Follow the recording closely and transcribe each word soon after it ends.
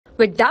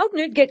With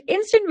Doubtnut, get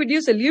instant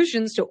video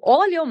solutions to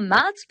all your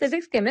maths,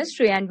 physics,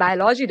 chemistry, and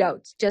biology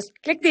doubts. Just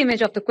click the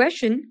image of the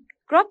question,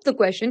 crop the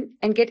question,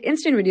 and get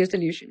instant video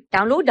solution.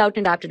 Download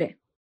Doubtnut app today.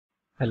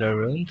 Hello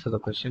everyone, so the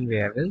question we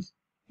have is,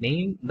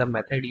 name the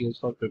method used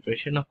for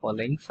preparation of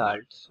following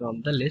salts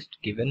from the list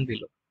given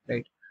below,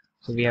 right?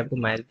 So we have to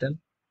match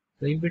them.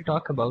 So if we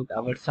talk about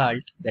our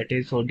salt, that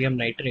is sodium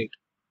nitrate,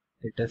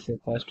 let us say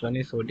first one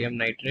is sodium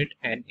nitrate,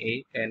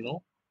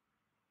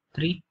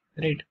 NaNO3,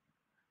 right?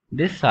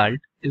 This salt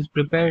is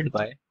prepared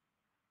by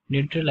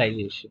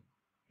neutralization,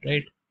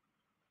 right?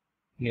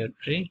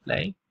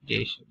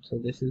 Neutralization. So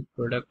this is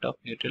product of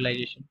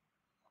neutralization.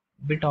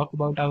 If we talk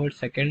about our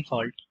second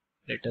salt,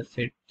 let us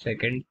say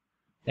second,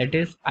 that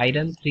is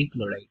iron 3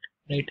 chloride,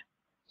 right?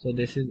 So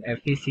this is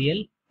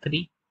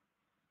FeCl3.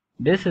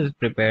 This is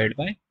prepared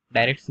by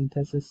direct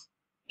synthesis,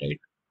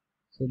 right?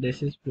 So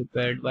this is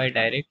prepared by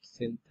direct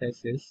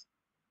synthesis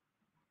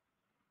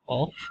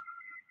of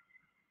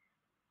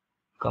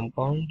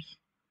compounds,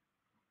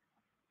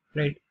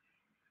 right?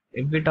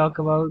 If we talk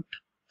about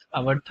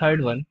our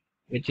third one,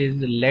 which is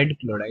lead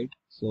chloride,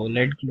 so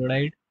lead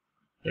chloride,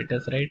 let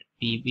us write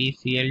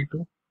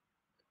PbCl2.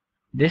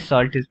 This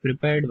salt is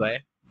prepared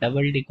by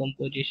double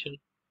decomposition,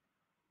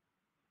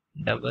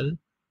 right?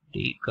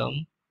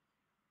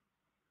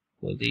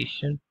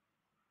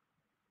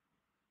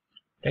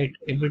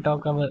 If we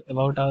talk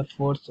about our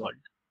fourth salt,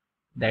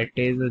 that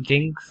is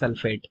zinc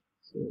sulphate,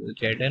 so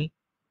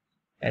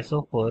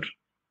ZnSO4.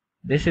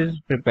 This is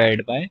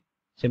prepared by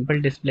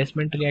simple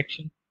displacement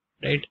reaction,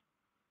 right?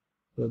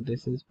 So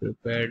this is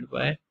prepared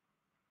by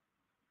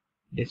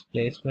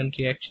displacement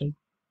reaction.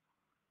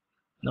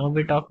 Now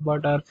we talk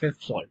about our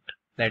fifth salt,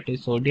 that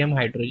is sodium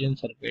hydrogen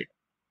sulfate.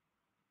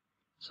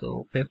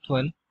 So fifth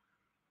one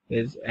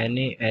is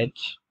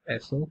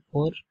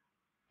NaHSO4,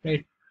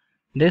 right?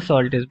 This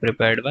salt is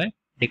prepared by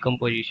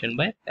decomposition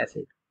by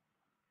acid.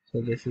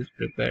 So this is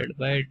prepared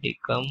by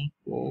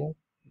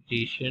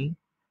decomposition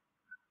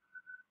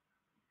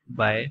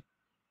by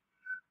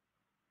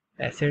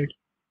acid.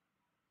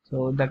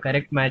 So the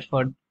correct match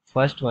for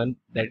first one,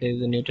 that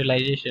is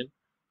neutralization.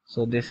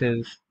 So this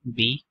is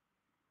B.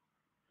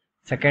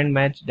 Second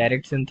match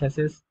direct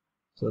synthesis.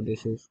 So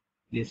this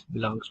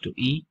belongs to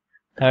E.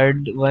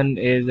 Third one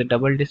is the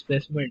double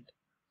displacement.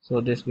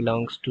 So this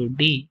belongs to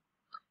D.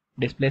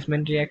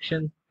 Displacement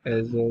reaction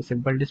is a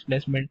simple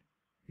displacement.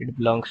 It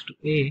belongs to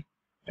A.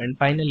 And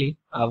finally,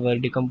 our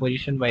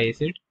decomposition by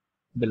acid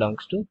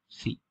belongs to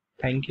C.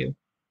 Thank you.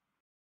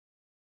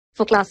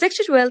 For class 6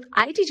 to 12,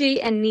 IIT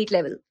JEE and NEET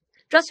level.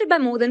 Trusted by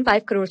more than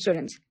 5 crore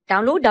students.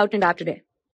 Download Doubtnut app today.